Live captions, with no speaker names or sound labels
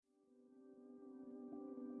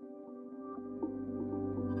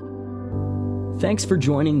Thanks for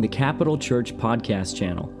joining the Capital Church podcast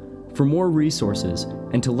channel. For more resources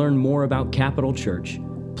and to learn more about Capital Church,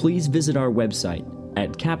 please visit our website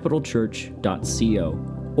at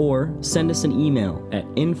capitalchurch.co or send us an email at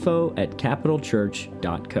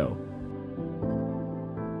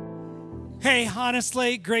info@capitalchurch.co. Hey,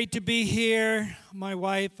 honestly, great to be here. My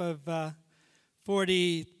wife of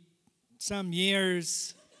 40-some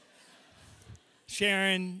years,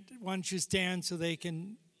 Sharon, why don't you stand so they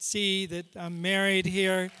can see that I'm married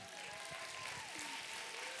here.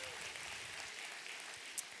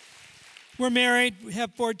 We're married, we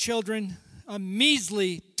have 4 children, a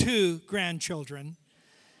measly 2 grandchildren.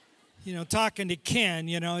 You know, talking to Ken,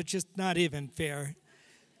 it's just not even fair.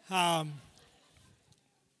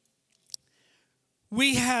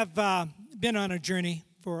 We have been on a journey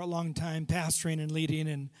for a long time, pastoring and leading,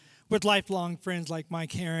 and with lifelong friends like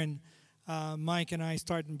Mike Herron. Mike and I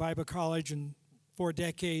started in Bible college, and 4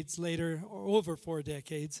 decades later, or over 4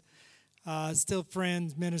 decades, still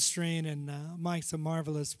friends, ministering, and Mike's a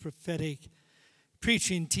marvelous prophetic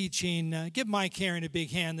preaching, teaching. Give Mike Herron a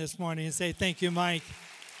big hand this morning and say thank you, Mike.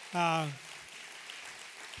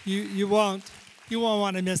 You won't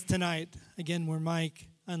want to miss tonight. Again, where Mike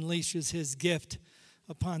unleashes his gift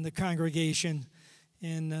upon the congregation,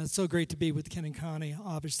 and so great to be with Ken and Connie,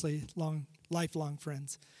 obviously lifelong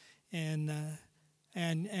friends,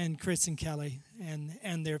 and Chris and Kelly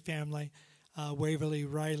and their family, Waverly,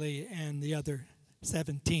 Riley, and the other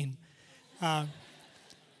 17.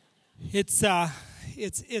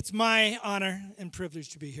 It's my honor and privilege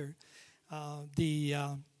to be here.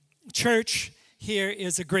 The church here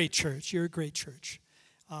is a great church. You're a great church.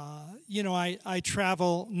 I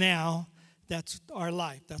travel now. That's our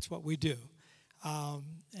life. That's what we do.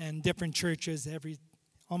 And different churches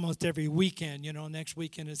almost every weekend. Next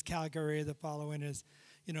weekend is Calgary. The following is,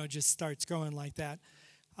 just starts going like that.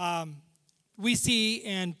 We see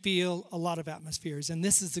and feel a lot of atmospheres, and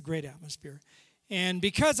this is a great atmosphere. And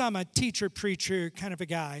because I'm a teacher, preacher kind of a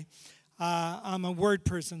guy, I'm a word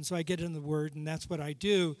person, so I get in the word, and that's what I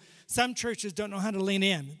do. Some churches don't know how to lean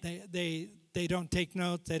in. They don't take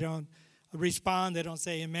notes. They don't respond. They don't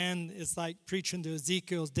say amen. It's like preaching to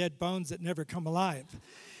Ezekiel's dead bones that never come alive.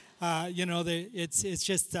 It's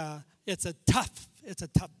a tough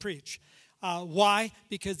preach. Why?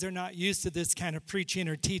 Because they're not used to this kind of preaching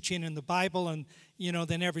or teaching in the Bible, and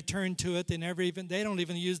they never turn to it. They don't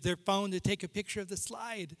even use their phone to take a picture of the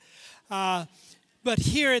slide. But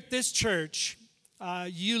here at this church,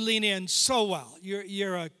 you lean in so well.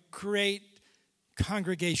 You're a great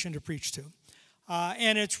congregation to preach to,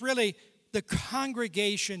 and it's really the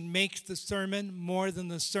congregation makes the sermon more than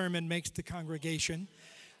the sermon makes the congregation.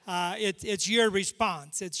 It's your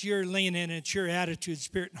response. It's your lean in. It's your attitude,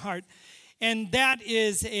 spirit, and heart. And that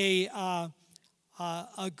is a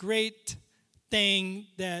great thing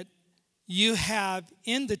that you have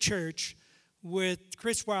in the church with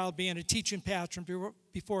Chris Wilde being a teaching pastor, and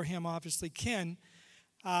before him, obviously, Ken.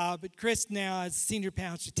 But Chris now as senior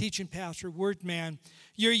pastor, teaching pastor, word man.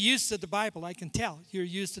 You're used to the Bible, I can tell. You're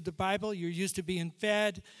used to the Bible. You're used to being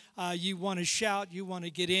fed. You want to shout. You want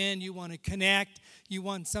to get in. You want to connect. You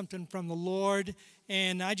want something from the Lord.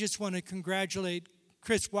 And I just want to congratulate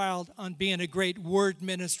Chris Wilde on being a great word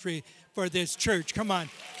ministry for this church. Come on,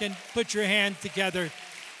 can put your hands together.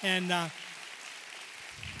 And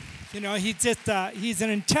he's an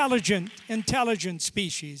intelligent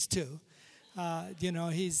species too.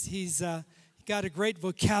 He's got a great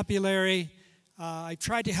vocabulary. I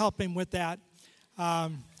tried to help him with that.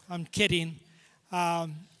 I'm kidding.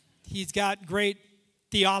 He's got great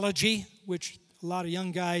theology, which a lot of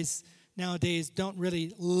young guys nowadays don't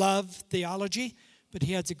really love theology, but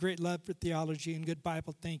he has a great love for theology and good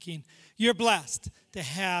Bible thinking. You're blessed to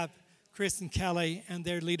have Chris and Kelly and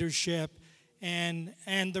their leadership and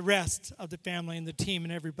the rest of the family and the team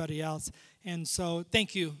and everybody else. And so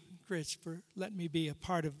thank you, Chris, for letting me be a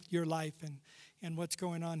part of your life and what's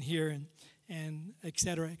going on here and et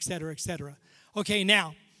cetera, et cetera, et cetera. Okay,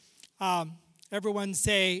 now, everyone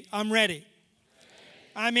say, I'm ready.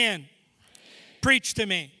 I'm in. Preach to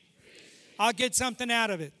me. I'll get something out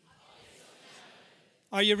of it.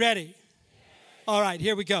 Are you ready? All right,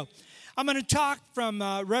 here we go. I'm going to talk from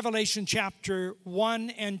Revelation chapter 1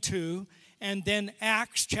 and 2, and then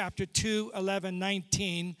Acts chapter 2, 11,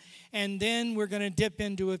 19, and then we're going to dip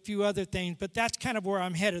into a few other things, but that's kind of where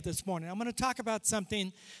I'm headed this morning. I'm going to talk about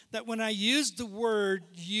something that when I use the word,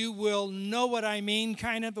 you will know what I mean,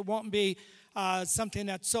 kind of. It won't be something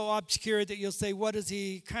that's so obscure that you'll say, what is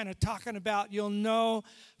he kind of talking about? You'll know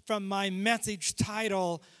from my message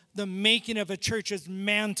title the making of a church is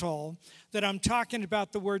Mantle, that I'm talking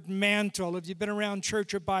about the word mantle. If you've been around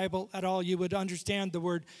church or Bible at all, you would understand the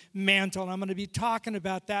word mantle. And I'm going to be talking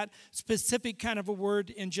about that specific kind of a word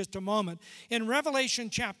in just a moment. In Revelation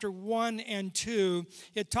chapter 1 and 2,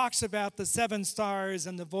 it talks about the 7 stars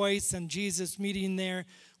and the voice and Jesus meeting there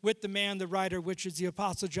with the man, the writer, which is the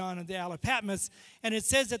Apostle John of the Isle of Patmos. And it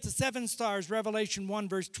says that the 7 stars, Revelation 1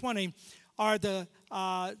 verse 20, are the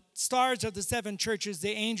stars of the 7 churches, the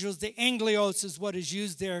angels. The anglios is what is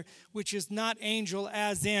used there, which is not angel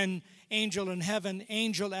as in angel in heaven,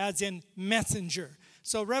 angel as in messenger.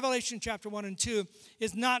 So Revelation chapter 1 and 2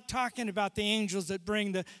 is not talking about the angels that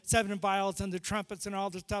bring the 7 vials and the trumpets and all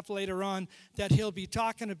the stuff later on that he'll be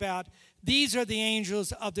talking about. These are the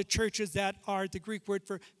angels of the churches that are the Greek word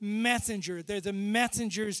for messenger. They're the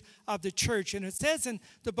messengers of the church. And it says in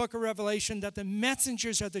the book of Revelation that the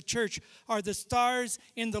messengers of the church are the stars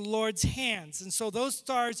in the Lord's hands. And so those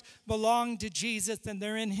stars belong to Jesus, and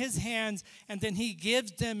they're in his hands, and then he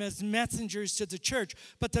gives them as messengers to the church.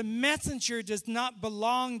 But the messenger does not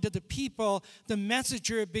belong to the people. The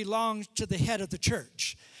messenger belongs to the head of the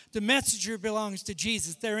church. The messenger belongs to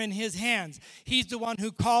Jesus. They're in his hands. He's the one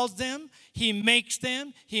who calls them. He makes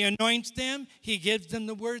them. He anoints them. He gives them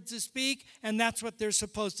the words to speak. And that's what they're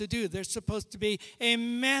supposed to do. They're supposed to be a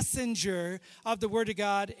messenger of the Word of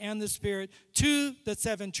God and the Spirit to the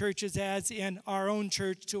 7 churches, as in our own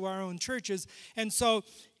church, to our own churches. And so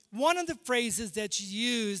one of the phrases that's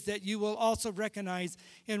used that you will also recognize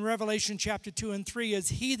in Revelation chapter 2 and 3 is,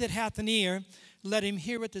 he that hath an ear, let him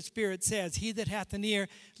hear what the Spirit says. He that hath an ear,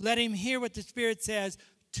 let him hear what the Spirit says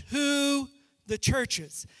to the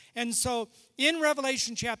churches. And so in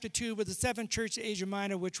Revelation chapter 2, with the 7 churches of Asia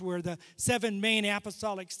Minor, which were the 7 main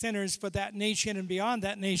apostolic centers for that nation and beyond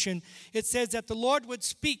that nation, it says that the Lord would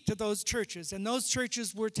speak to those churches. And those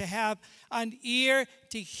churches were to have an ear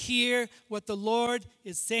to hear what the Lord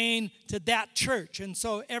is saying to that church. And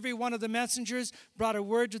so every one of the messengers brought a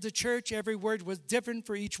word to the church. Every word was different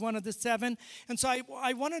for each one of the 7. And so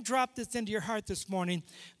I want to drop this into your heart this morning,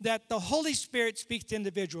 that the Holy Spirit speaks to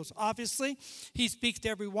individuals. Obviously, he speaks to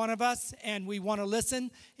every one of us, and we want to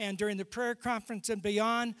listen. And during the prayer conference and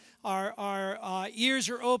beyond, our ears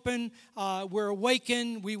are open. We're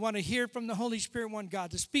awakened. We want to hear from the Holy Spirit. We want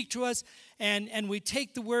God to speak to us. And we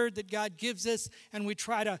take the word that God gives us, and we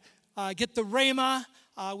try to get the rhema.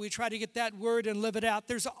 We try to get that word and live it out.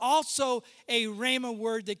 There's also a rhema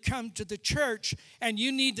word that comes to the church, and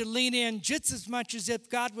you need to lean in just as much as if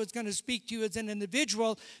God was going to speak to you as an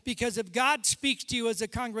individual, because if God speaks to you as a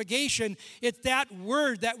congregation, it's that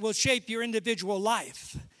word that will shape your individual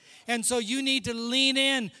life. And so you need to lean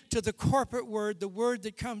in to the corporate word, the word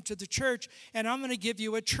that comes to the church. And I'm going to give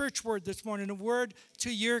you a church word this morning, a word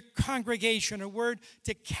to your congregation, a word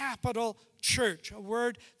to Capital Church, a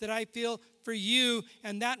word that I feel for you.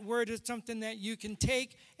 And that word is something that you can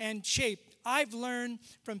take and shape. I've learned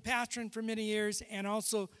from pastoring for many years, and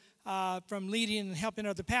also from leading and helping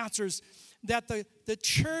other pastors, that the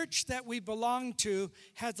church that we belong to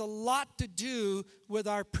has a lot to do with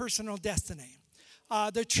our personal destiny.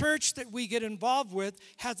 The church that we get involved with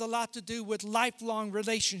has a lot to do with lifelong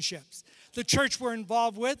relationships. The church we're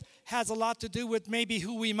involved with has a lot to do with maybe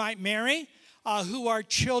who we might marry, who our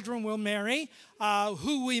children will marry,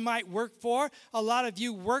 who we might work for. A lot of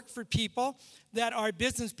you work for people that are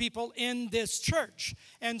business people in this church.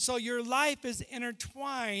 And so your life is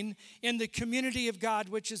intertwined in the community of God,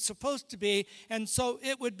 which is supposed to be. And so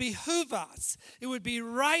it would behoove us, it would be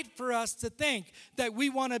right for us to think that we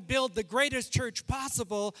want to build the greatest church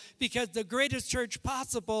possible, because the greatest church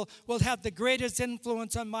possible will have the greatest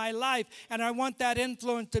influence on my life. And I want that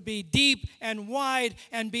influence to be deep and wide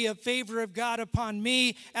and be a favor of God upon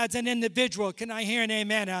me as an individual. Can I hear an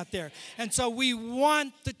amen out there? And so we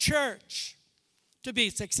want the church to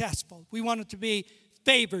be successful. We want it to be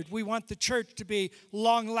favored. We want the church to be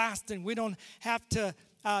long-lasting. We don't have to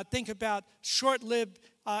think about short-lived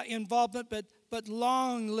involvement, but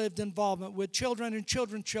long-lived involvement with children and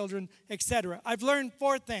children, etc. I've learned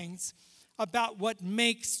 4 things about what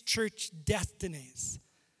makes church destinies.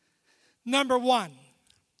 Number 1,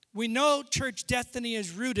 we know church destiny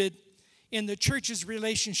is rooted in the church's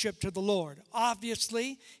relationship to the Lord.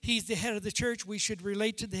 Obviously, he's the head of the church. We should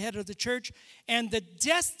relate to the head of the church. And the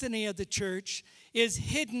destiny of the church is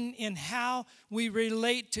hidden in how we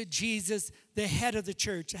relate to Jesus, the head of the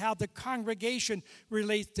church, how the congregation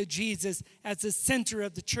relates to Jesus as the center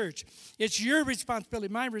of the church. It's your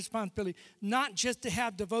responsibility, my responsibility, not just to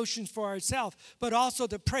have devotions for ourselves, but also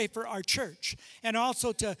to pray for our church, and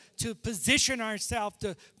also to position ourselves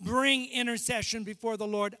to bring intercession before the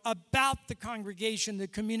Lord about the congregation, the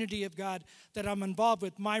community of God that I'm involved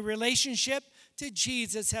with. My relationship to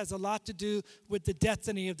Jesus has a lot to do with the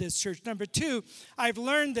destiny of this church. Number two, I've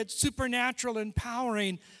learned that supernatural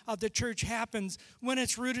empowering of the church happens when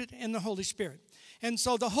it's rooted in the Holy Spirit. And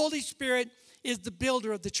so the Holy Spirit is the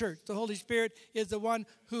builder of the church. The Holy Spirit is the one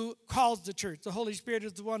who calls the church. The Holy Spirit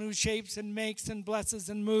is the one who shapes and makes and blesses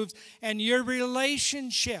and moves. And your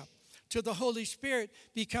relationship to the Holy Spirit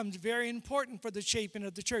becomes very important for the shaping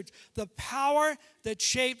of the church. The power that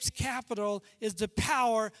shapes capital is the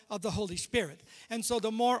power of the Holy Spirit. And so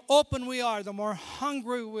the more open we are, the more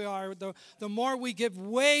hungry we are, the more we give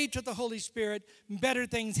way to the Holy Spirit, better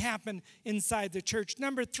things happen inside the church.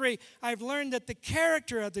 Number three, I've learned that the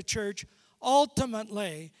character of the church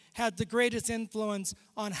ultimately has the greatest influence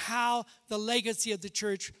on how the legacy of the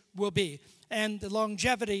church will be, and the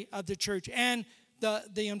longevity of the church. And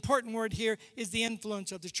the important word here is the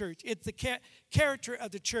influence of the church. It's the character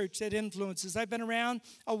of the church that influences. I've been around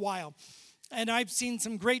a while, and I've seen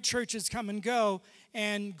some great churches come and go,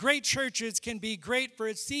 and great churches can be great for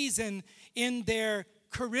a season in their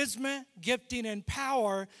charisma, gifting, and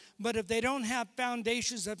power, but if they don't have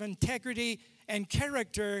foundations of integrity and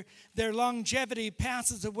character, their longevity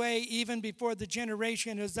passes away even before the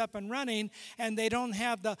generation is up and running, and they don't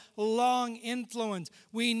have the long influence.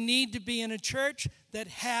 We need to be in a church that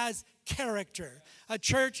has character, a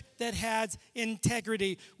church that has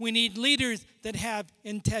integrity. We need leaders that have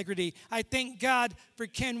integrity. I thank God for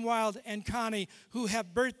Ken Wild and Connie, who have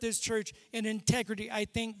birthed this church in integrity. I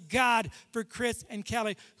thank God for Chris and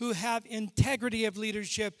Kelly, who have integrity of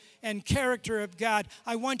leadership and character of God.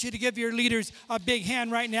 I want you to give your leaders a big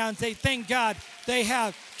hand right now and say, thank God they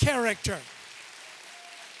have character.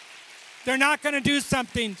 They're not going to do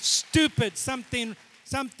something stupid, something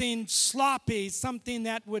sloppy, something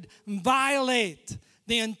that would violate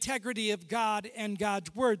the integrity of God and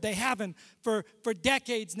God's word. They haven't. For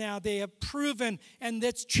decades now, they have proven, and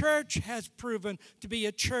this church has proven to be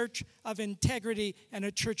a church of integrity and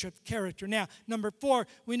a church of character. Now, number four,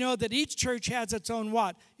 we know that each church has its own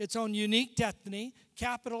what? Its own unique destiny.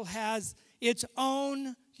 Capital has its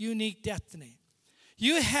own unique destiny.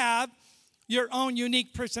 You have your own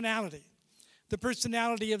unique personality. The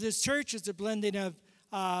personality of this church is a blending of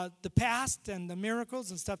the past and the miracles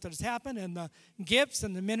and stuff that has happened, and the gifts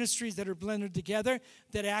and the ministries that are blended together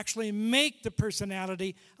that actually make the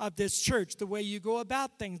personality of this church. The way you go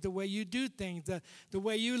about things, the way you do things, the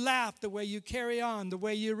way you laugh, the way you carry on, the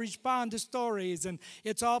way you respond to stories, and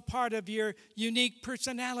it's all part of your unique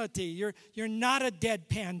personality. You're not a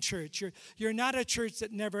deadpan church. You're not a church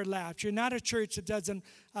that never laughs. You're not a church that doesn't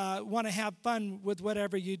want to have fun with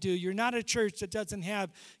whatever you do. You're not a church that doesn't have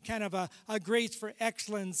kind of a grace for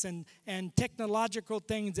excellence and technological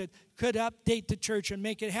things that could update the church and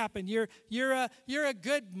make it happen. You're a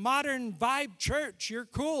good modern vibe church. You're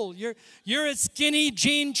cool. You're a skinny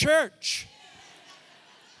jean church.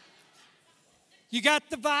 You got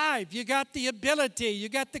the vibe. You got the ability. You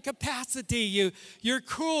got the capacity. You're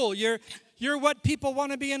cool. You're what people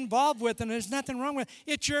want to be involved with, and there's nothing wrong with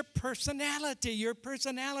it. It's your personality. Your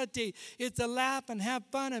personality is to laugh and have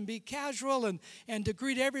fun and be casual and to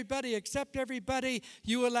greet everybody, accept everybody.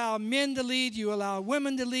 You allow men to lead. You allow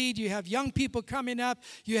women to lead. You have young people coming up.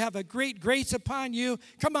 You have a great grace upon you.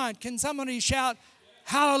 Come on, can somebody shout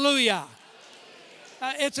hallelujah?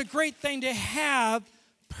 It's a great thing to have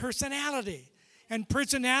personality. And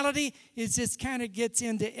personality is just kind of gets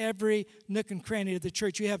into every nook and cranny of the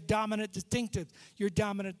church. You have dominant distinctives. Your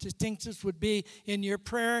dominant distinctives would be in your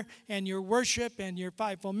prayer and your worship and your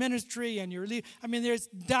fivefold ministry and your lead. I mean, there's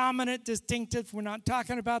dominant distinctives. We're not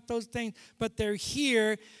talking about those things, but they're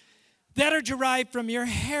here that are derived from your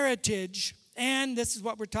heritage. And this is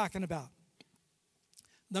what we're talking about.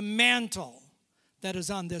 The mantle that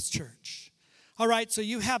is on this church. All right, so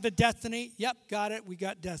you have a destiny. Yep, got it. We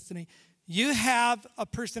got destiny. You have a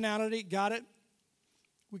personality. Got it?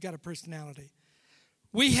 We got a personality.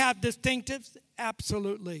 We have distinctives.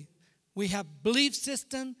 Absolutely. We have belief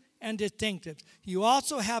system and distinctives. You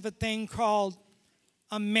also have a thing called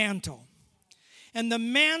a mantle. And the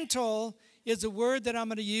mantle is a word that I'm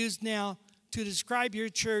going to use now to describe your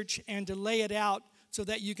church and to lay it out so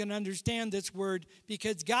that you can understand this word,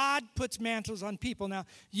 because God puts mantles on people. Now,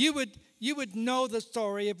 you would you would know the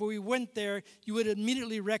story. If we went there, you would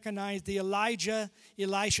immediately recognize the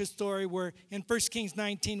Elisha story where in 1 Kings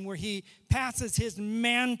 19 where he passes his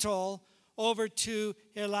mantle over to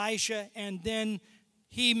Elisha, and then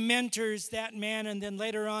he mentors that man, and then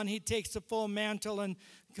later on he takes the full mantle and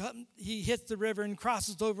he hits the river and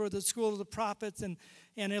crosses over the school of the prophets, and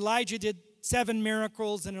Elijah did 7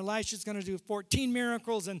 miracles, and Elisha's going to do 14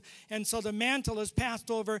 miracles, and so the mantle is passed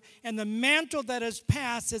over, and the mantle that is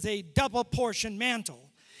passed is a double portion mantle.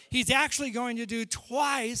 He's actually going to do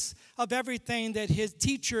twice of everything that his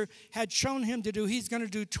teacher had shown him to do. He's going to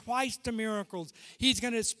do twice the miracles. He's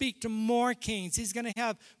going to speak to more kings. He's going to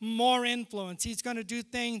have more influence. He's going to do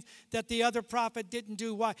things that the other prophet didn't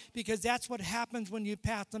do. Why? Because that's what happens when you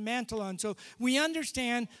pass the mantle on. So we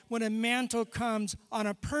understand when a mantle comes on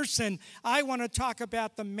a person. I want to talk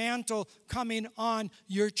about the mantle coming on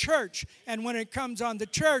your church. And when it comes on the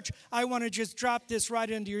church, I want to just drop this right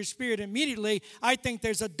into your spirit immediately. I think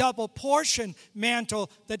there's a double portion mantle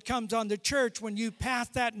that comes on the church when you pass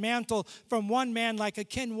that mantle from one man like a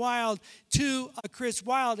Ken Wild to a Chris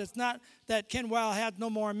Wild. It's not that Ken Wild had no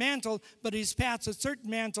more mantle, but he's passed a certain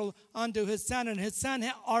mantle onto his son, and his son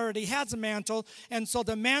already has a mantle. And so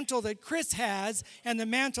the mantle that Chris has, and the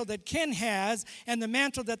mantle that Ken has, and the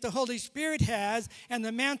mantle that the Holy Spirit has, and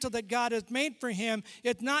the mantle that God has made for him,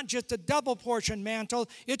 it's not just a double portion mantle,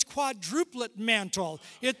 it's quadruplet mantle.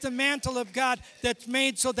 It's the mantle of God that's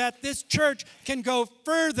made so that this church can go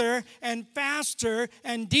further and faster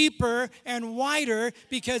and deeper and wider,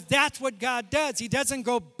 because that's what God does. He doesn't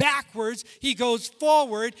go backwards. He goes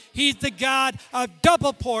forward. He's the God of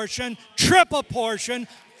double portion, triple portion,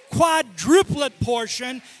 quadruplet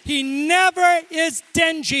portion. He never is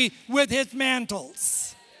stingy with his mantles.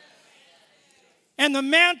 And the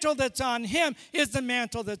mantle that's on him is the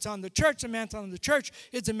mantle that's on the church. The mantle on the church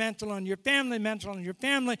is a mantle on your family. Mantle on your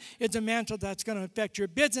family is a mantle that's going to affect your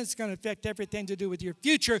business. It's going to affect everything to do with your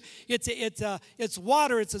future. It's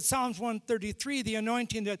water. It's a Psalms 133, the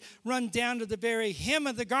anointing that runs down to the very hem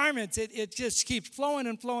of the garments. It just keeps flowing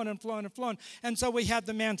and flowing and flowing and flowing. And so we have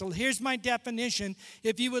the mantle. Here's my definition.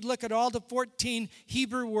 If you would look at all the 14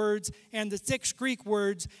 Hebrew words and the 6 Greek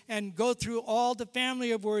words and go through all the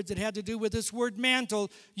family of words that had to do with this word mantle,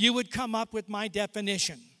 you would come up with my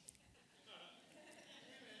definition.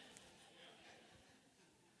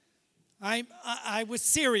 I was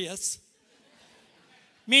serious,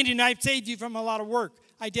 meaning I've saved you from a lot of work.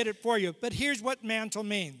 I did it for you. But here's what mantle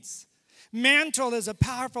means. Mantle is a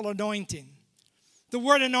powerful anointing. The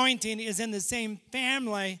word anointing is in the same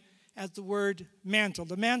family as the word mantle.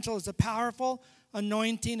 The mantle is a powerful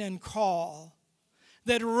anointing and call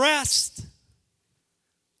that rests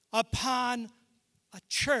upon a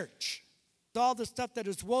church. All the stuff that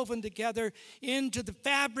is woven together into the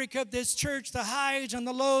fabric of this church, the highs and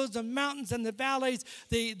the lows, the mountains and the valleys,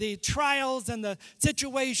 the trials and the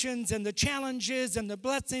situations and the challenges and the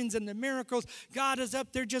blessings and the miracles. God is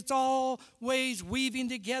up there just always weaving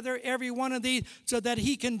together every one of these so that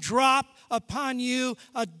he can drop upon you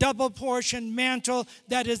a double portion mantle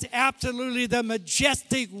that is absolutely the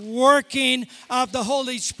majestic working of the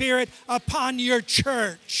Holy Spirit upon your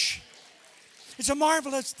church. It's a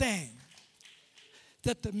marvelous thing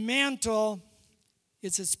that the mantle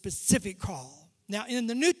is a specific call. Now, in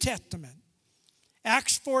the New Testament,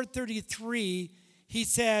 Acts 4:33, he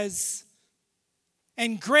says,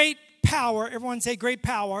 and great power, everyone say great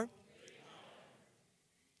power.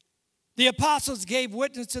 The apostles gave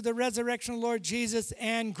witness to the resurrection of the Lord Jesus,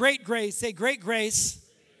 and great grace, say great grace.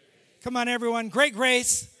 Come on, everyone, great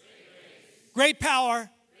grace, great power,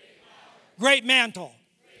 great mantle.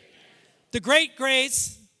 The great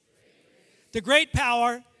grace, the great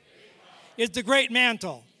power is the great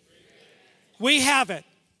mantle. We have it.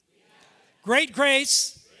 Great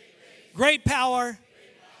grace, great power,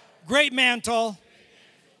 great mantle.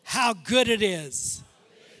 How good it is.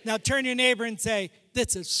 Now turn to your neighbor and say,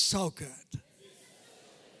 this is so good.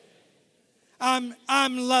 I'm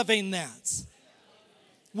loving that.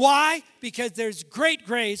 Why? Because there's great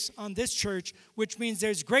grace on this church, which means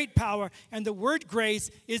there's great power. And the word grace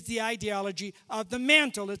is the ideology of the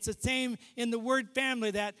mantle. It's the same in the word family,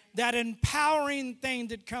 that empowering thing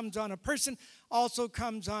that comes on a person also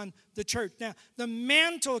comes on the church. Now, the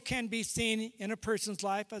mantle can be seen in a person's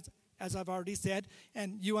life, as I've already said,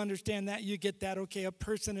 and you understand that, you get that, okay, a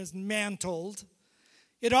person is mantled.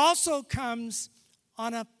 It also comes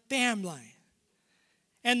on a family.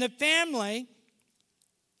 And the family,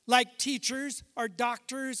 like teachers or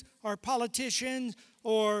doctors or politicians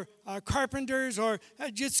or carpenters, or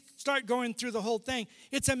just start going through the whole thing.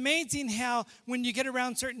 It's amazing how when you get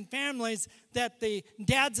around certain families that the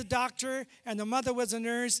dad's a doctor and the mother was a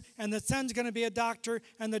nurse and the son's going to be a doctor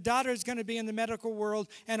and the daughter's going to be in the medical world,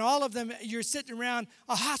 and all of them, you're sitting around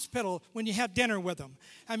a hospital when you have dinner with them.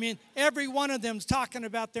 I mean, every one of them's talking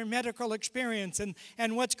about their medical experience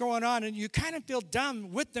and what's going on, and you kind of feel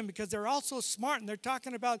dumb with them because they're all so smart, and they're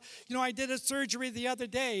talking about, I did a surgery the other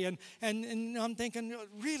day, and I'm thinking,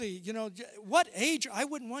 really, what age? I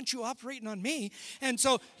wouldn't want you operating on me. And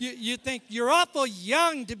so you think you're awful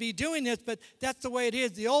young to be doing this, but that's the way it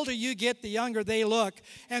is. The older you get, the younger they look.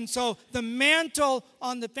 And so the mantle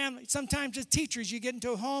on the family, sometimes as teachers, you get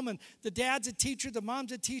into a home and the dad's a teacher, the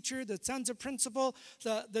mom's a teacher, the son's a principal,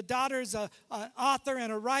 the daughter's an author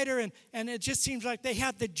and a writer, and it just seems like they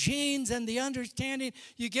have the genes and the understanding.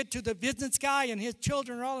 You get to the business guy and his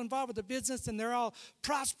children are all involved with the business and they're all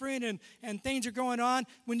prospering and things are going on.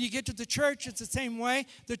 When you get to the church, it's the same way.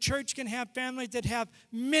 The church can have families that have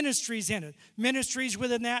ministries in it. Ministries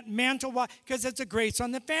within that mantle, because it's a grace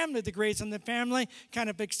on the family. The grace on the family kind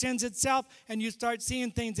of extends itself, and you start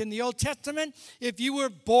seeing things in the Old Testament. If you were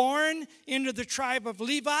born into the tribe of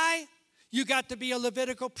Levi, you got to be a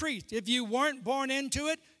Levitical priest. If you weren't born into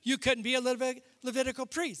it, you couldn't be a Levitical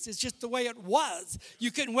priest. It's just the way it was. You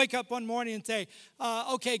couldn't wake up one morning and say,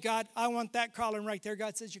 okay, God, I want that calling right there.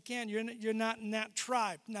 God says, you can. You're not in that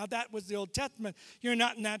tribe. Now, that was the Old Testament. You're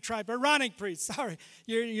not in that tribe. Aaronic priest, sorry.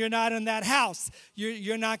 You're not in that house.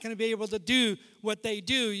 You're not going to be able to do what they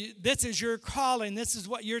do. This is your calling. This is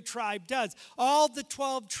what your tribe does. All the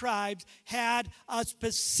 12 tribes had a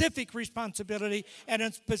specific responsibility and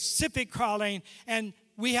a specific calling, and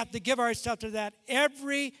we have to give ourselves to that.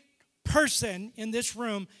 Every person in this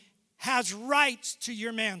room has rights to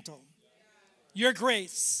your mantle, your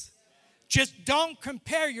grace. Just don't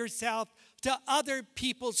compare yourself to other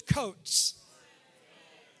people's coats.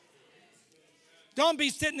 Don't be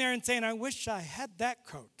sitting there and saying, I wish I had that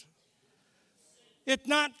coat. It's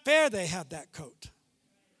not fair they have that coat.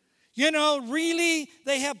 Really,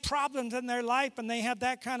 they have problems in their life and they have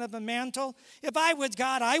that kind of a mantle. If I was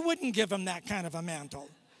God, I wouldn't give them that kind of a mantle.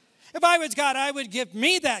 If I was God, I would give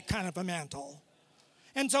me that kind of a mantle.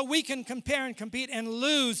 And so we can compare and compete and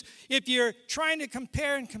lose. If you're trying to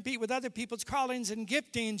compare and compete with other people's callings and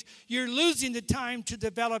giftings, you're losing the time to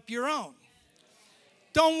develop your own.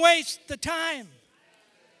 Don't waste the time.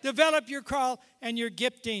 Develop your call and your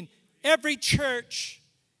gifting. Every church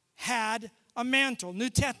had a mantle. New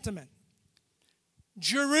Testament.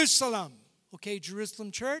 Jerusalem. Okay,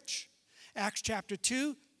 Jerusalem church. Acts chapter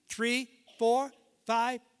 2, 3, 4,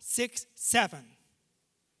 5, 6, 7.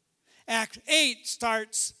 Acts 8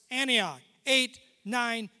 starts Antioch. 8,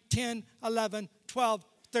 9, 10, 11, 12,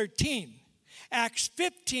 13. Acts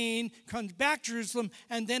 15 comes back to Jerusalem,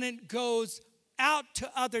 and then it goes out to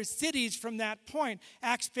other cities from that point.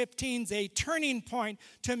 Acts 15 is a turning point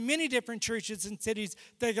to many different churches and cities.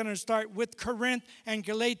 They're going to start with Corinth and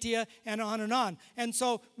Galatia and on and on. And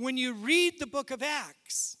so when you read the book of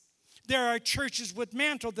Acts, there are churches with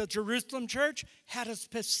mantle. The Jerusalem church had a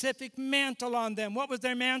specific mantle on them. What was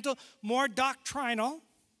their mantle? More doctrinal,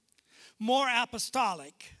 more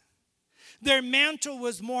apostolic. Their mantle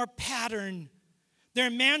was more pattern. Their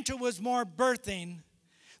mantle was more birthing.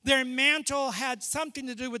 Their mantle had something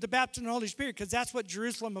to do with the baptism of the Holy Spirit, because that's what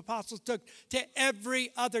Jerusalem apostles took to every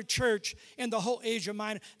other church in the whole Asia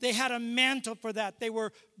Minor. They had a mantle for that. They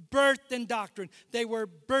were birthed in doctrine. They were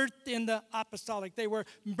birthed in the apostolic. They were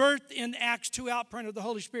birthed in Acts 2 outpouring of the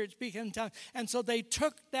Holy Spirit, speaking in tongues. And so they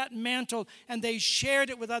took that mantle and they shared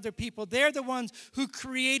it with other people. They're the ones who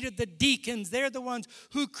created the deacons. They're the ones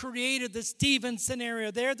who created the Stephen scenario.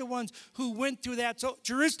 They're the ones who went through that. So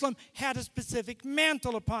Jerusalem had a specific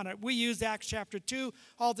mantle upon it. We use Acts chapter 2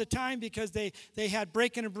 all the time because they had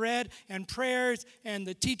breaking of bread and prayers and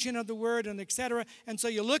the teaching of the word and etc. And so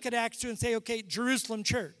you look at Acts 2 and say, okay, Jerusalem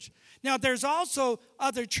church. Now, there's also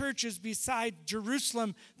other churches beside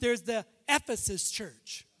Jerusalem. There's the Ephesus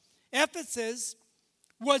church. Ephesus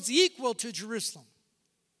was equal to Jerusalem.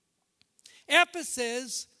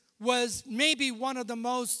 Ephesus was maybe one of the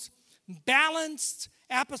most balanced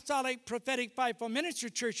apostolic prophetic fivefold ministry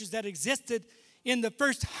churches that existed in the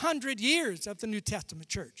first 100 years of the New Testament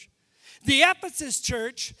church. The Ephesus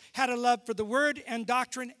church had a love for the word and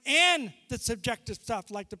doctrine and the subjective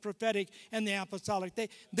stuff like the prophetic and the apostolic.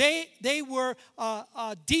 They were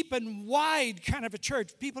a deep and wide kind of a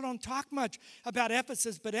church. People don't talk much about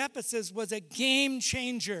Ephesus, but Ephesus was a game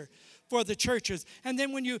changer for the churches. And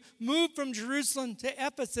then when you move from Jerusalem to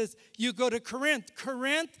Ephesus, you go to Corinth.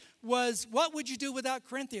 Corinth was, what would you do without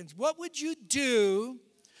Corinthians? What would you do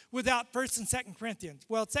without 1st and 2nd Corinthians.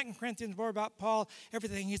 Well, 2nd Corinthians is more about Paul,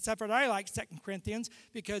 everything he suffered. I like 2nd Corinthians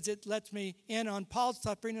because it lets me in on Paul's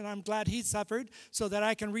suffering, and I'm glad he suffered so that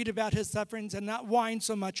I can read about his sufferings and not whine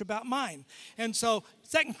so much about mine. And so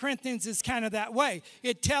 2nd Corinthians is kind of that way.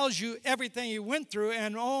 It tells you everything he went through,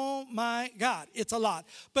 and oh my God, it's a lot.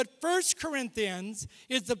 But 1st Corinthians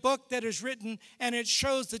is the book that is written, and it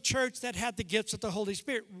shows the church that had the gifts of the Holy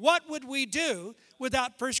Spirit. What would we do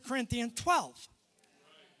without 1 Corinthians 12?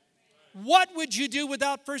 What would you do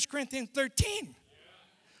without 1 Corinthians 13?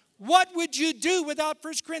 What would you do without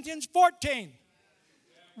 1 Corinthians 14?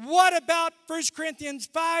 What about 1 Corinthians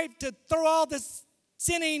 5 to throw all the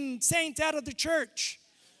sinning saints out of the church?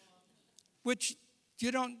 Which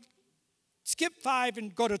you don't skip 5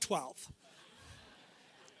 and go to 12.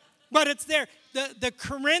 But it's there. The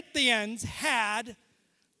Corinthians had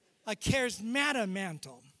a charismatic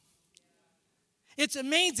mantle. It's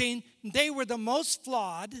amazing. They were the most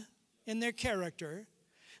flawed in their character.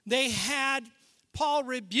 Paul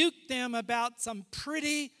rebuked them about some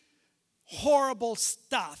pretty horrible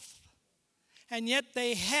stuff. And yet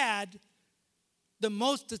they had the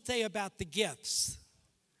most to say about the gifts.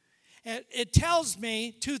 It tells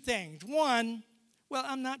me two things. One, well,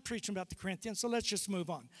 I'm not preaching about the Corinthians, so let's just move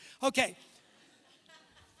on. Okay.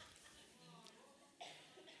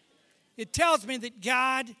 It tells me that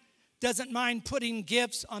God doesn't mind putting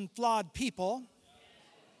gifts on flawed people.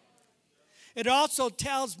 It also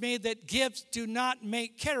tells me that gifts do not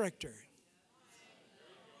make character.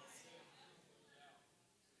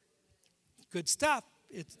 Good stuff.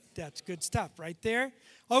 That's good stuff right there.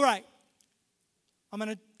 All right. I'm going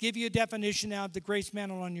to give you a definition now of the grace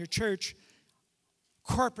mantle on your church.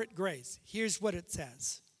 Corporate grace. Here's what it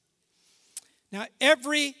says. Now,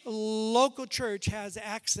 every local church has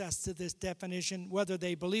access to this definition. Whether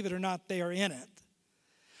they believe it or not, they are in it.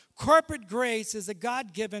 Corporate grace is a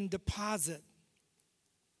God-given deposit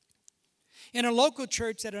in a local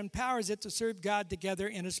church that empowers it to serve God together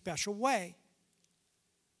in a special way.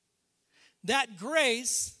 That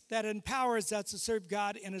grace that empowers us to serve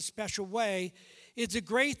God in a special way is a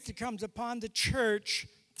grace that comes upon the church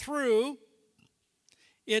through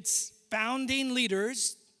its founding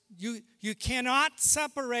leaders. You cannot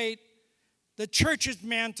separate the church's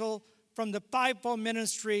mantle from the fivefold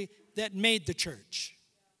ministry that made the church.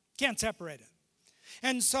 Can't separate it.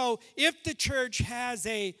 And so if the church has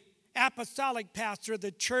a apostolic pastor,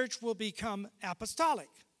 the church will become apostolic.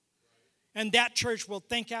 And that church will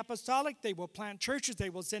think apostolic. They will plant churches. They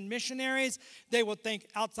will send missionaries. They will think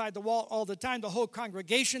outside the wall all the time. The whole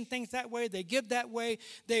congregation thinks that way. They give that way.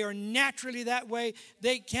 They are naturally that way.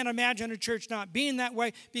 They can't imagine a church not being that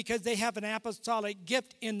way because they have an apostolic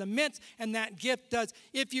gift in the midst. And that gift does.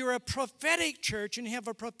 If you're a prophetic church and you have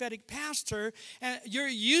a prophetic pastor, and you're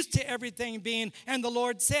used to everything being, and the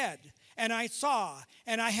Lord said, and I saw,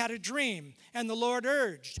 and I had a dream, and the Lord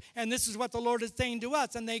urged, and this is what the Lord is saying to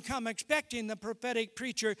us, and they come expecting the prophetic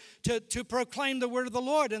preacher to proclaim the word of the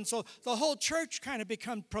Lord, and so the whole church kind of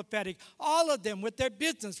becomes prophetic. All of them with their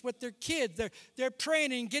business, with their kids, they're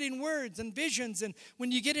praying and getting words and visions, and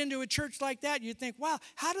when you get into a church like that, you think, wow,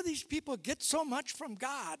 how do these people get so much from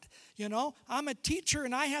God? You know, I'm a teacher,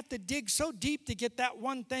 and I have to dig so deep to get that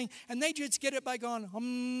one thing, and they just get it by going,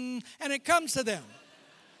 and it comes to them.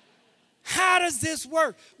 How does this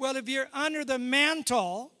work? Well, if you're under the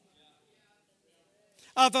mantle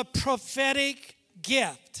of a prophetic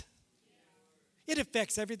gift, it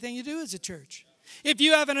affects everything you do as a church. If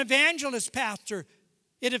you have an evangelist pastor,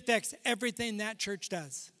 it affects everything that church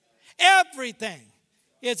does. Everything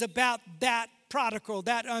is about that prodigal,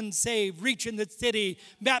 that unsaved, reaching the city,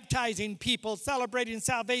 baptizing people, celebrating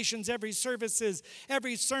salvations, every services,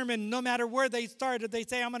 every sermon, no matter where they started, they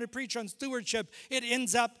say, I'm going to preach on stewardship. It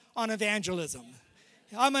ends up on evangelism.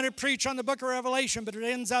 I'm going to preach on the book of Revelation, but it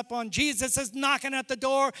ends up on Jesus is knocking at the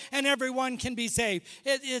door and everyone can be saved.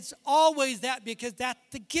 It's always that because that's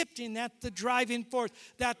the gifting, that's the driving force,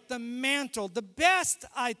 that's the mantle. The best,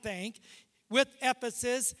 I think, with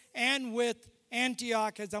Ephesus and with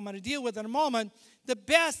Antioch, as I'm going to deal with in a moment, the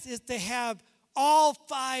best is to have all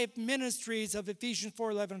 5 ministries of Ephesians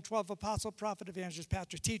 4, 11, and 12, apostle, prophet, evangelist,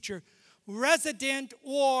 pastor, teacher, resident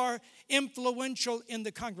or influential in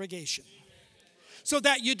the congregation. So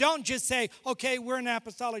that you don't just say, okay, we're an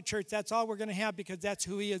apostolic church, that's all we're going to have because that's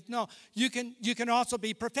who he is. No, you can also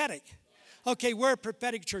be prophetic. Okay, we're a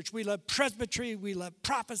prophetic church. We love presbytery. We love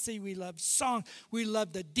prophecy. We love song. We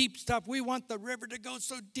love the deep stuff. We want the river to go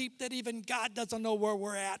so deep that even God doesn't know where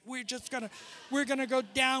we're at. We're going to go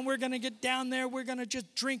down. We're going to get down there. We're going to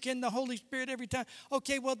just drink in the Holy Spirit every time.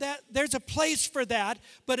 Okay, well, there's a place for that,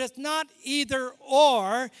 but it's not either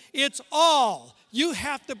or. It's all. You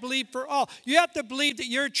have to believe for all. You have to believe that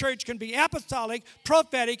your church can be apostolic,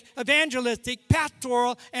 prophetic, evangelistic,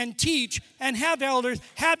 pastoral, and teach, and have elders,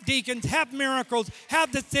 have deacons, have miracles,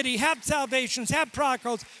 have the city, have salvations, have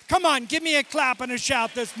prodigals. Come on, give me a clap and a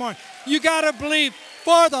shout this morning. You got to believe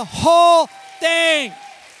for the whole thing.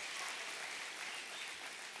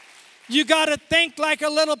 You got to think like a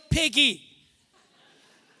little piggy.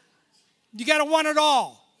 You got to want it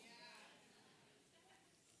all.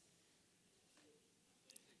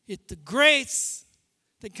 It's the grace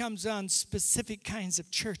that comes on specific kinds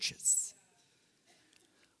of churches.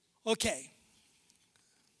 Okay.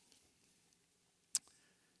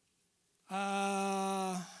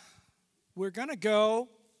 We're going to go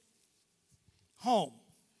home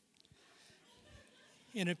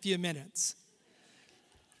in a few minutes.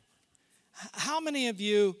 How many of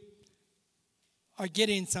you are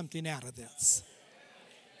getting something out of this?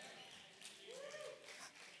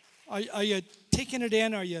 Are you taking it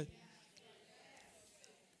in? Are you?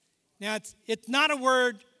 Now, it's not a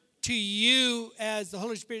word to you as the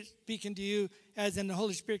Holy Spirit speaking to you, as in the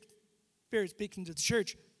Holy Spirit speaking to the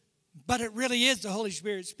church, but it really is the Holy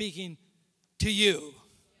Spirit speaking to you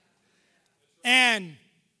and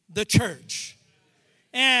the church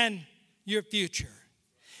and your future.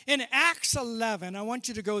 In Acts 11, I want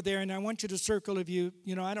you to go there, and I want you to circle if you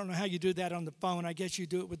I don't know how you do that on the phone. I guess you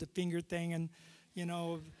do it with the finger thing, and,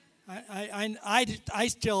 I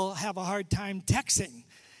still have a hard time texting,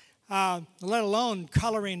 let alone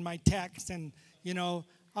coloring my text. And,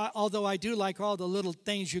 although I do like all the little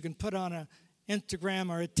things you can put on a Instagram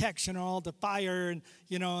or a text, all the fire, and,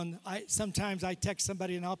 sometimes I text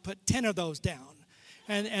somebody and I'll put 10 of those down.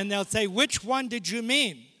 And they'll say, which one did you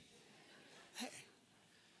mean? Hey,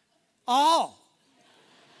 all.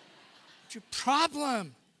 What's your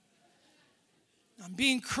problem? I'm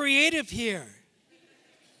being creative here.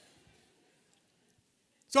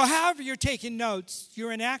 So however you're taking notes,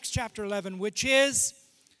 you're in Acts chapter 11, which is,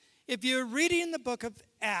 if you're reading the book of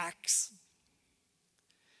Acts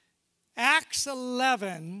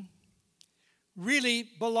 11 really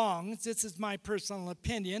belongs, this is my personal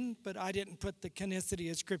opinion, but I didn't put the canonicity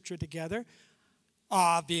of Scripture together,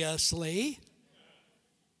 obviously.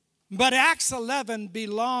 But Acts 11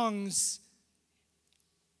 belongs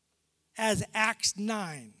as Acts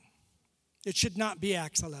 9. It should not be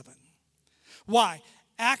Acts 11. Why?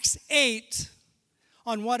 Acts 8,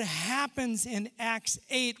 on what happens in Acts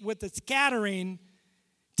 8 with the scattering,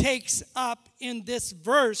 takes up in this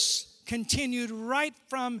verse, continued right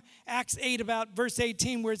from Acts 8 about verse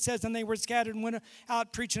 18, where it says, and they were scattered and went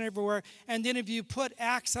out preaching everywhere. And then if you put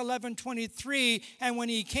Acts 11:23, and when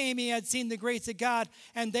he came, he had seen the grace of God,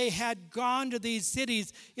 and they had gone to these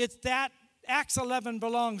cities. It's that Acts 11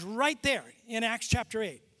 belongs right there in Acts chapter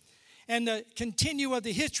 8. And the continue of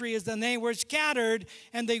the history is then they were scattered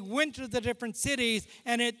and they went to the different cities,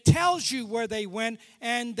 and it tells you where they went.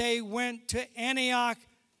 And they went to Antioch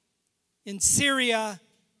in Syria,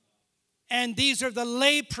 and these are the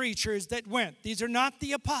lay preachers that went. These are not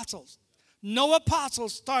the apostles. No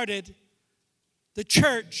apostles started the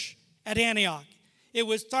church at Antioch. It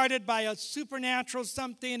was started by a supernatural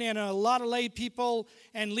something and a lot of lay people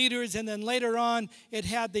and leaders, and then later on it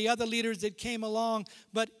had the other leaders that came along.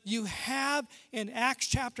 But you have in Acts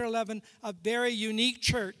chapter 11 a very unique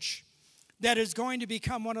church that is going to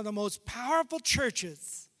become one of the most powerful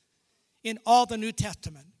churches in all the New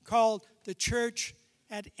Testament, called the church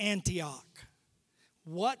at Antioch.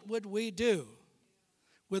 What would we do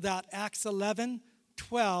without Acts 11,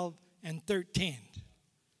 12, and 13?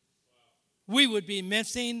 We would be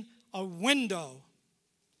missing a window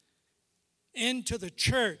into the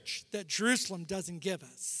church that Jerusalem doesn't give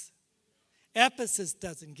us. Ephesus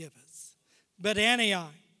doesn't give us. But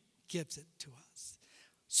Antioch gives it to us.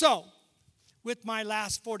 So, with my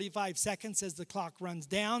last 45 seconds as the clock runs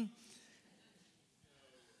down,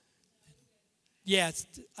 yes,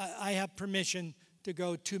 I have permission to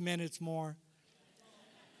go 2 minutes more.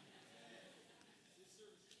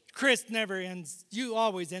 Chris never ends. You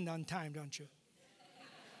always end on time, don't you?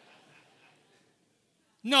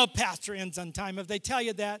 No pastor ends on time. If they tell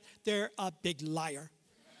you that, they're a big liar.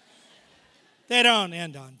 They don't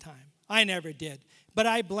end on time. I never did. But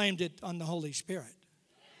I blamed it on the Holy Spirit.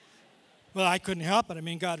 Well, I couldn't help it. I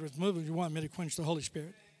mean, God was moving. You want me to quench the Holy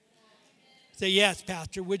Spirit? Say, yes,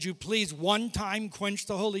 Pastor. Would you please one time quench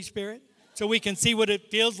the Holy Spirit so we can see what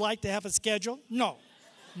it feels like to have a schedule? No.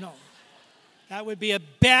 That would be a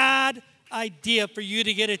bad idea for you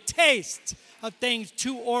to get a taste of things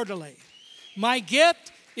too orderly. My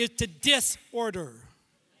gift is to disorder.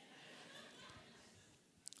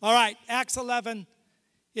 All right, Acts 11,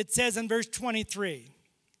 it says in verse 23,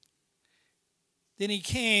 Then he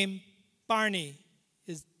came, Barney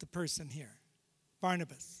is the person here,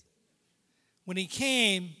 Barnabas. When he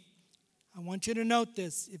came, I want you to note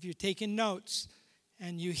this. If you're taking notes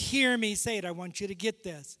and you hear me say it, I want you to get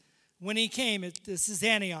this. When he came, this is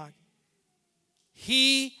Antioch,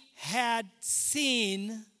 he had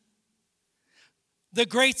seen the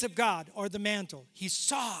grace of God, or the mantle. He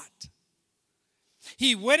saw it.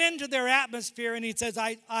 He went into their atmosphere and he says,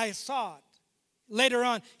 I saw it. Later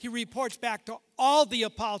on, he reports back to all the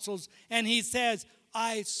apostles and he says,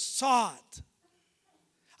 I saw it.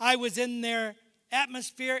 I was in their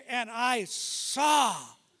atmosphere and I saw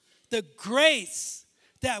the grace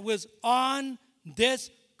that was on this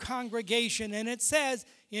congregation. And it says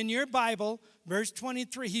in your Bible, verse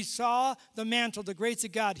 23, he saw the mantle, the grace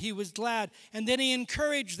of God. He was glad. And then he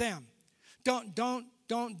encouraged them. Don't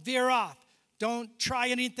veer off. Don't try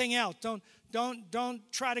anything else. Don't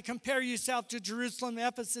try to compare yourself to Jerusalem,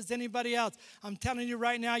 Ephesus, anybody else. I'm telling you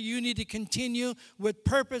right now, you need to continue with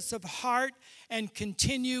purpose of heart and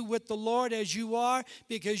continue with the Lord as you are,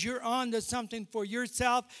 because you're on to something for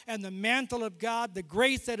yourself, and the mantle of God, the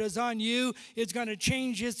grace that is on you, is going to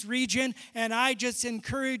change this region. And I just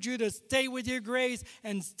encourage you to stay with your grace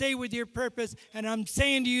and stay with your purpose. And I'm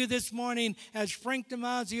saying to you this morning, as Frank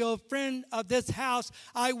Damazio, friend of this house,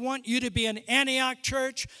 I want you to be an Antioch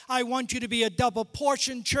church. I want you to be a double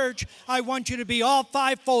portion church. I want you to be all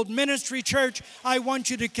fivefold ministry church. I want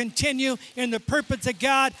you to continue in the purpose of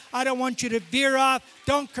God. I don't want you to veer off.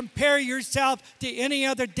 Don't compare yourself to any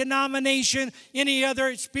other denomination, any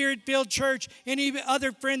other spirit-filled church, any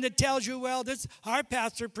other friend that tells you, well, our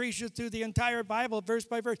pastor preaches through the entire Bible, verse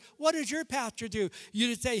by verse. What does your pastor do? You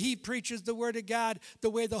just say he preaches the Word of God the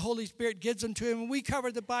way the Holy Spirit gives them to him. And we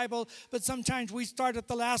cover the Bible, but sometimes we start at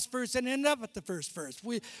the last verse and end up at the first verse.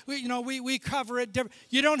 We cover it different.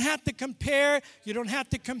 You don't have to compare. You don't have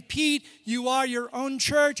to compete. You are your own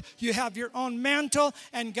church. You have your own mantle,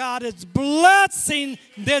 and God is blessing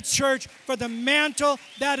this church for the mantle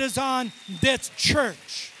that is on this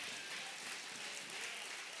church.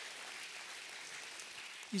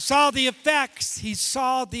 He saw the effects. He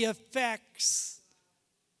saw the effects.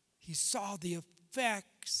 He saw the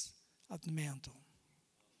effects of the mantle.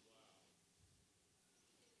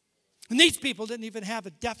 And these people didn't even have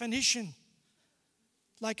a definition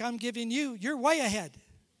like I'm giving you. You're way ahead.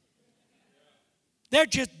 They're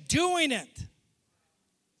just doing it.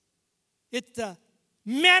 It's the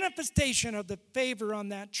manifestation of the favor on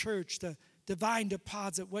that church, the divine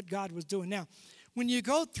deposit, what God was doing. Now, when you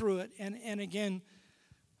go through it, and again,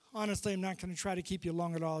 honestly, I'm not going to try to keep you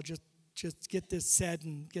long at all. Just get this said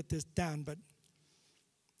and get this done. But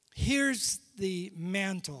here's the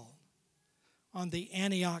mantle on the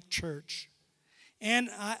Antioch church. And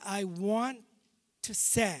I want to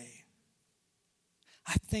say,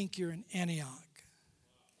 I think you're in Antioch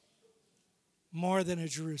more than a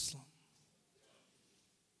Jerusalem.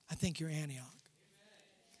 I think you're Antioch.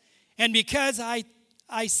 And because I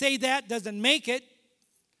say that doesn't make it,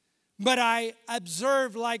 but I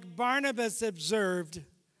observe like Barnabas observed.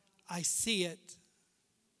 I see it,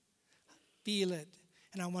 feel it,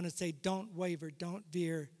 and I want to say, don't waver, don't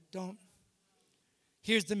veer, don't.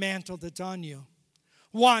 Here's the mantle that's on you.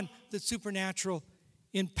 One, the supernatural,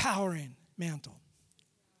 empowering mantle.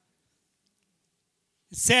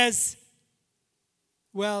 It says,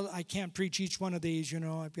 well, I can't preach each one of these,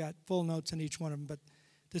 I've got full notes on each one of them, but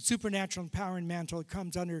the supernatural empowering mantle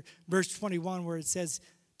comes under verse 21 where it says,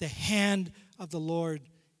 the hand of the Lord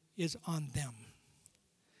is on them.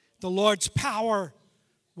 The Lord's power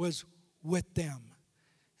was with them.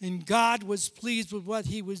 And God was pleased with what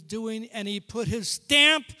he was doing, and he put his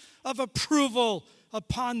stamp of approval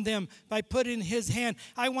upon them by putting his hand.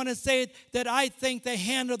 I want to say that I think the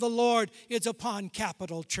hand of the Lord is upon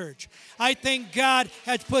Capital Church. I think God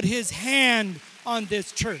has put his hand on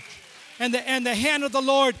this church. And the hand of the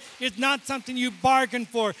Lord is not something you bargain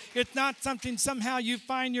for. It's not something somehow you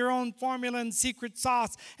find your own formula and secret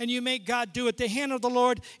sauce and you make God do it. The hand of the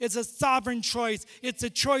Lord is a sovereign choice. It's a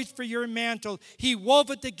choice for your mantle. He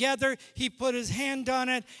wove it together. He put his hand on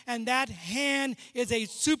it. And that hand is a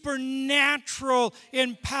supernatural,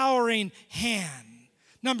 empowering hand.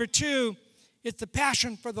 Number two, it's the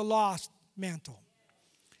passion for the lost mantle.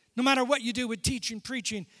 No matter what you do with teaching,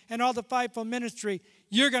 preaching, and all the fivefold ministry,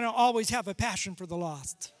 you're going to always have a passion for the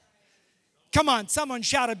lost. Come on, someone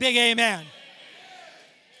shout a big amen.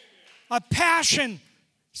 A passion.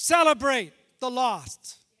 Celebrate the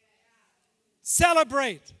lost.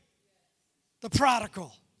 Celebrate the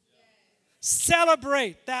prodigal.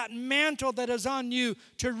 Celebrate that mantle that is on you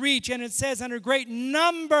to reach. And it says, and a great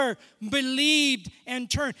number believed and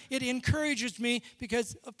turned. It encourages me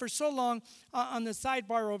because for so long on the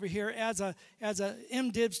sidebar over here, as a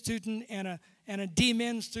MDiv student and a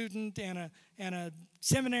DMin student and a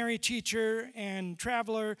seminary teacher and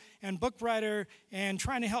traveler and book writer and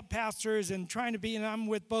trying to help pastors and trying to be, and I'm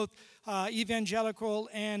with both evangelical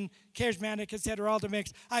and charismatic, etc., all the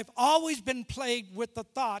mix. I've always been plagued with the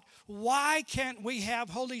thought, why can't we have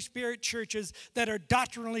Holy Spirit churches that are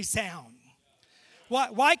doctrinally sound?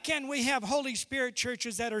 Why can't we have Holy Spirit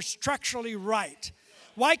churches that are structurally right?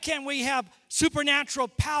 Why can't we have supernatural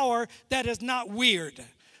power that is not weird?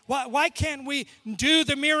 Why can't we do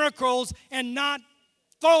the miracles and not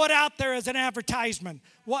throw it out there as an advertisement?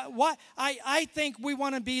 I think we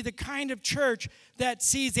want to be the kind of church that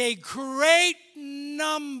sees a great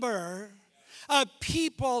number of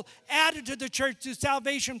people added to the church through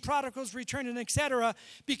salvation, prodigals, returning, etc.,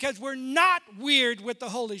 because we're not weird with the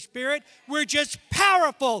Holy Spirit. We're just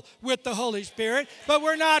powerful with the Holy Spirit, but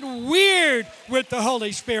we're not weird with the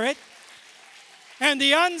Holy Spirit. And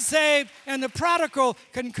the unsaved and the prodigal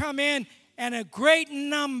can come in, and a great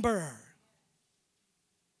number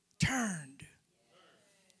turned.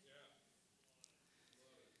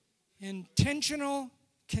 Intentional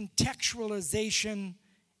contextualization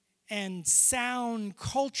and sound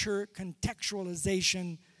culture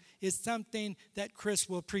contextualization is something that Chris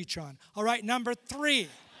will preach on. All right, number 3.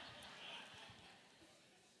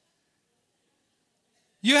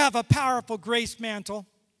 You have a powerful grace mantle.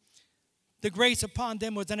 The grace upon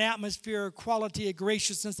them was an atmosphere, a quality of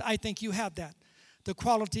graciousness. I think you have that. The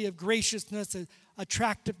quality of graciousness,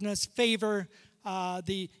 attractiveness, favor,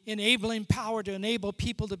 the enabling power to enable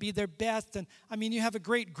people to be their best. And I mean, you have a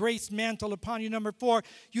great grace mantle upon you. Number 4,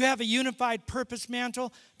 you have a unified purpose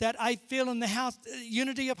mantle that I feel in the house.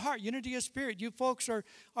 Unity of heart, unity of spirit. You folks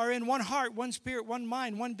are in one heart, one spirit, one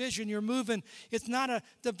mind, one vision. You're moving. It's not a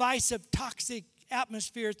divisive, toxic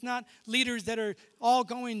atmosphere. It's not leaders that are all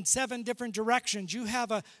going 7 different directions. You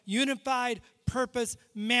have a unified purpose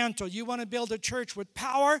mantle. You want to build a church with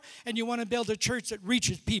power, and you want to build a church that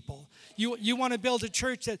reaches people. You want to build a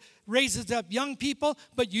church that raises up young people,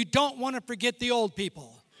 but you don't want to forget the old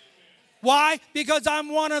people. Why? Because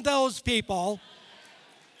I'm one of those people.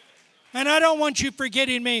 And I don't want you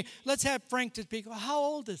forgetting me. Let's have Frank to speak. How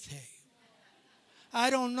old is he? I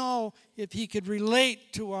don't know if he could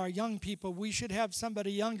relate to our young people. We should have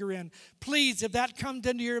somebody younger in. Please, if that comes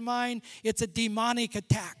into your mind, it's a demonic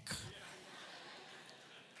attack.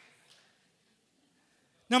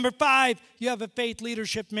 Number 5, you have a faith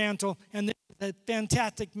leadership mantle, and this is a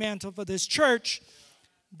fantastic mantle for this church.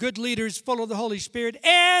 Good leaders full of the Holy Spirit.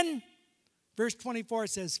 And verse 24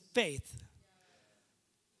 says faith.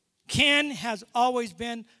 Ken has always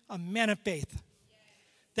been a man of faith.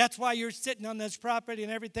 That's why you're sitting on this property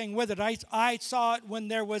and everything with it. I saw it when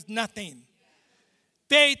there was nothing.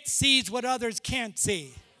 Faith sees what others can't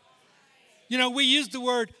see. You know, we use the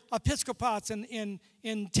word episkopos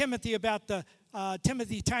in Timothy about the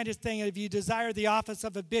Timothy Titus thing. If you desire the office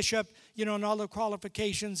of a bishop, you know, and all the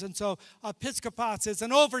qualifications. And so episkopos is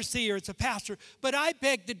an overseer, it's a pastor. But I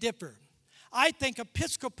beg to differ. I think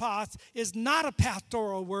episkopos is not a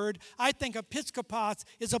pastoral word. I think episkopos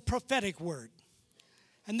is a prophetic word.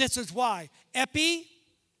 And this is why. Epi,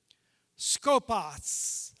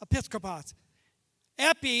 skopos, episkopos.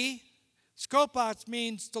 Epi, skopos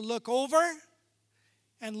means to look over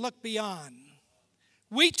and look beyond.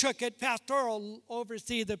 We took it, pastoral,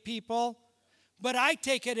 oversee the people, but I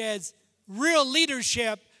take it as real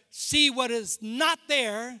leadership, see what is not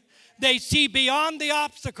there. They see beyond the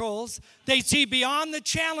obstacles. They see beyond the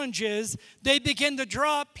challenges. They begin to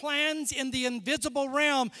draw up plans in the invisible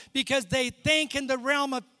realm because they think in the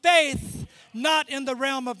realm of faith, not in the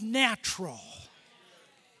realm of natural.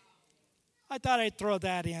 I thought I'd throw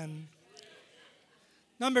that in.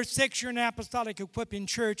 Number 6, you're an apostolic equipping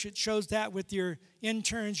church. It shows that with your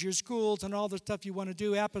interns, your schools, and all the stuff you want to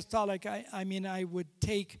do. Apostolic, I mean, I would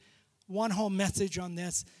take one whole message on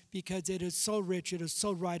this because it is so rich, it is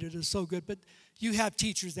so right, it is so good. But you have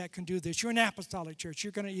teachers that can do this. You're an apostolic church.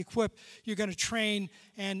 You're going to equip, you're going to train.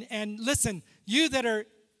 And listen, you that are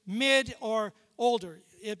mid or older,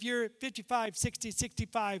 if you're 55, 60,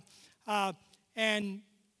 65, and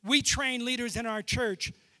we train leaders in our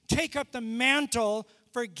church, take up the mantle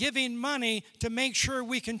for giving money to make sure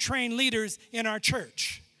we can train leaders in our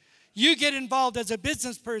church. You get involved as a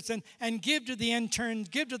business person and give to the interns,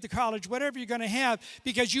 give to the college, whatever you're going to have,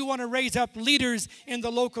 because you want to raise up leaders in the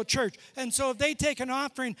local church. And so if they take an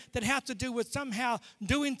offering that has to do with somehow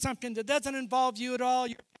doing something that doesn't involve you at all,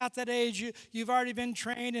 your at that age, you've already been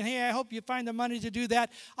trained, and hey, I hope you find the money to do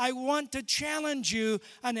that. I want to challenge you.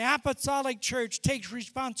 An apostolic church takes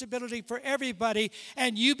responsibility for everybody,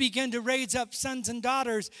 and you begin to raise up sons and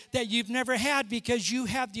daughters that you've never had because you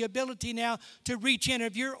have the ability now to reach in.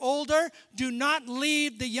 If you're older, do not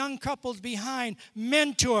leave the young couples behind.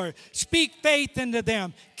 Mentor, speak faith into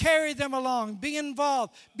them, carry them along, be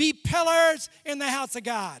involved, be pillars in the house of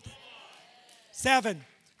God. 7.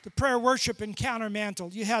 The prayer worship encounter mantle.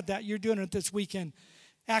 You had that. You're doing it this weekend.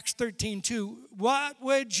 Acts 13:2. What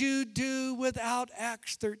would you do without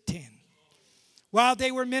Acts 13? While they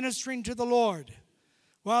were ministering to the Lord,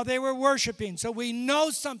 while they were worshiping. So we know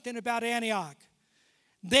something about Antioch.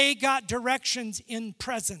 They got directions in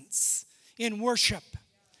presence, in worship.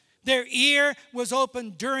 Their ear was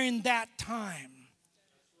open during that time.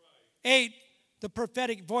 8. The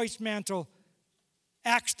prophetic voice mantle.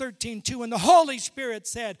 Acts 13:2, and the Holy Spirit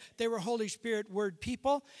said, they were Holy Spirit word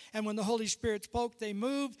people, and when the Holy Spirit spoke, they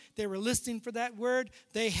moved. They were listening for that word.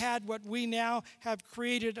 They had what we now have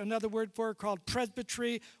created another word for called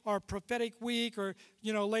presbytery or prophetic week, or,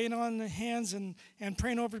 laying on the hands and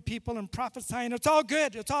praying over people and prophesying. It's all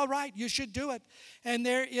good. It's all right. You should do it. And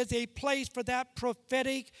there is a place for that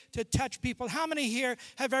prophetic to touch people. How many here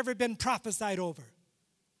have ever been prophesied over?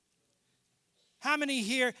 How many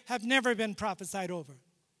here have never been prophesied over?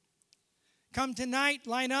 Come tonight,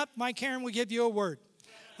 line up. Mike Karen will give you a word.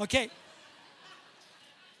 Okay.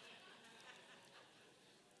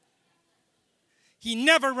 He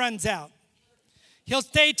never runs out. He'll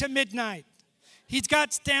stay to midnight. He's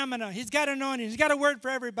got stamina. He's got anointing. He's got a word for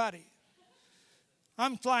everybody.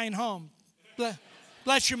 I'm flying home.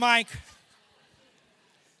 Bless you, Mike.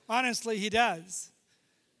 Honestly, he does.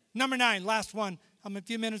 Number 9, last one. I'm a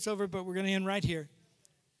few minutes over, but we're going to end right here.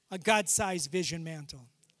 A God-sized vision mantle.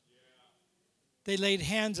 They laid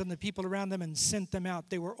hands on the people around them and sent them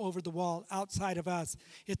out. They were over the wall, outside of us.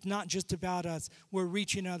 It's not just about us. We're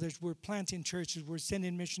reaching others. We're planting churches. We're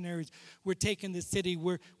sending missionaries. We're taking the city.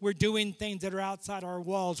 We're doing things that are outside our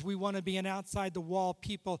walls. We want to be an outside-the-wall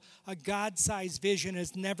people. A God-sized vision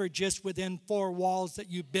is never just within 4 walls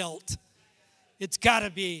that you built. It's got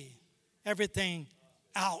to be everything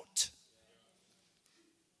out.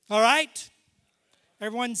 All right?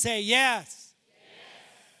 Everyone say yes.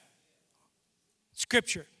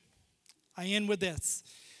 Scripture. I end with this.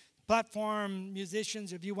 Platform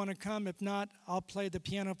musicians, if you want to come. If not, I'll play the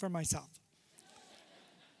piano for myself.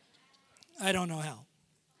 I don't know how.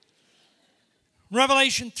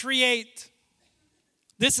 Revelation 3:8.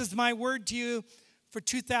 This is my word to you for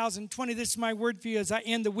 2020. This is my word for you as I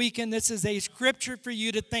end the weekend. This is a scripture for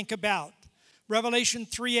you to think about. Revelation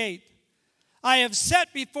 3:8. I have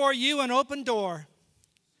set before you an open door,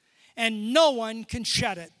 and no one can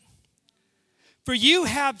shut it. For you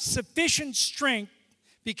have sufficient strength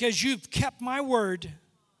because you've kept my word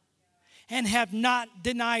and have not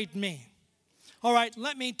denied me. All right,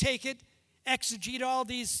 let me take it, exegete all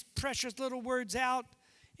these precious little words out,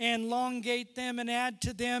 and elongate them and add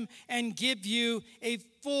to them and give you a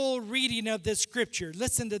full reading of this scripture.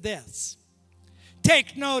 Listen to this.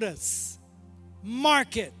 Take notice.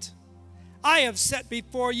 Mark it. I have set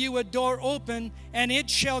before you a door open, and it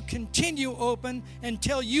shall continue open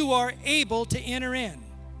until you are able to enter in.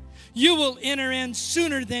 You will enter in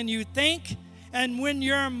sooner than you think, and when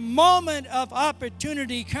your moment of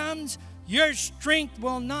opportunity comes, your strength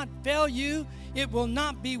will not fail you. It will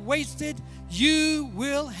not be wasted. You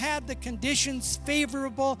will have the conditions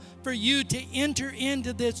favorable for you to enter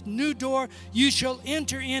into this new door. You shall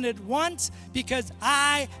enter in at once because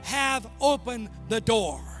I have opened the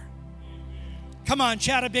door. Come on,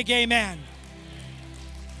 shout a big amen.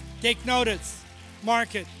 Take notice.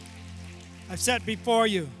 Mark it. I've set before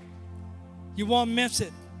you. You won't miss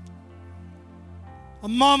it. A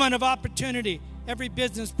moment of opportunity. Every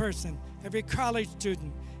business person, every college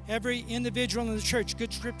student, every individual in the church.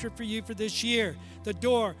 Good scripture for you for this year. The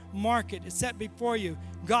door, mark it. It's set before you.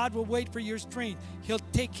 God will wait for your strength. He'll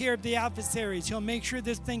take care of the adversaries. He'll make sure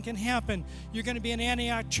this thing can happen. You're going to be an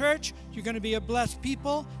Antioch church. You're going to be a blessed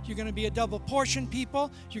people. You're going to be a double portion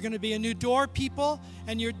people. You're going to be a new door people.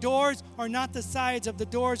 And your doors are not the size of the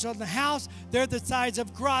doors of the house. They're the size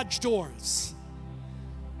of garage doors.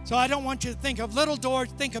 So I don't want you to think of little doors.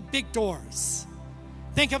 Think of big doors.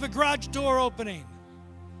 Think of a garage door opening.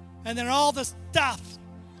 And then all the stuff.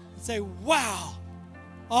 And say, wow.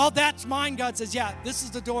 All that's mine. God says, yeah, this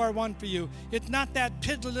is the door I want for you. It's not that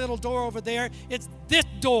piddly little door over there. It's this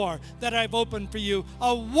door that I've opened for you.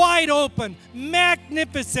 A wide open,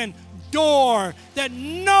 magnificent door that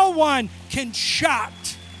no one can shut.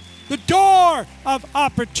 The door of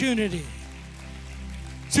opportunity.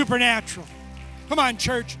 Supernatural. Come on,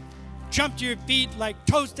 church. Jump to your feet like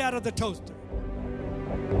toast out of the toaster.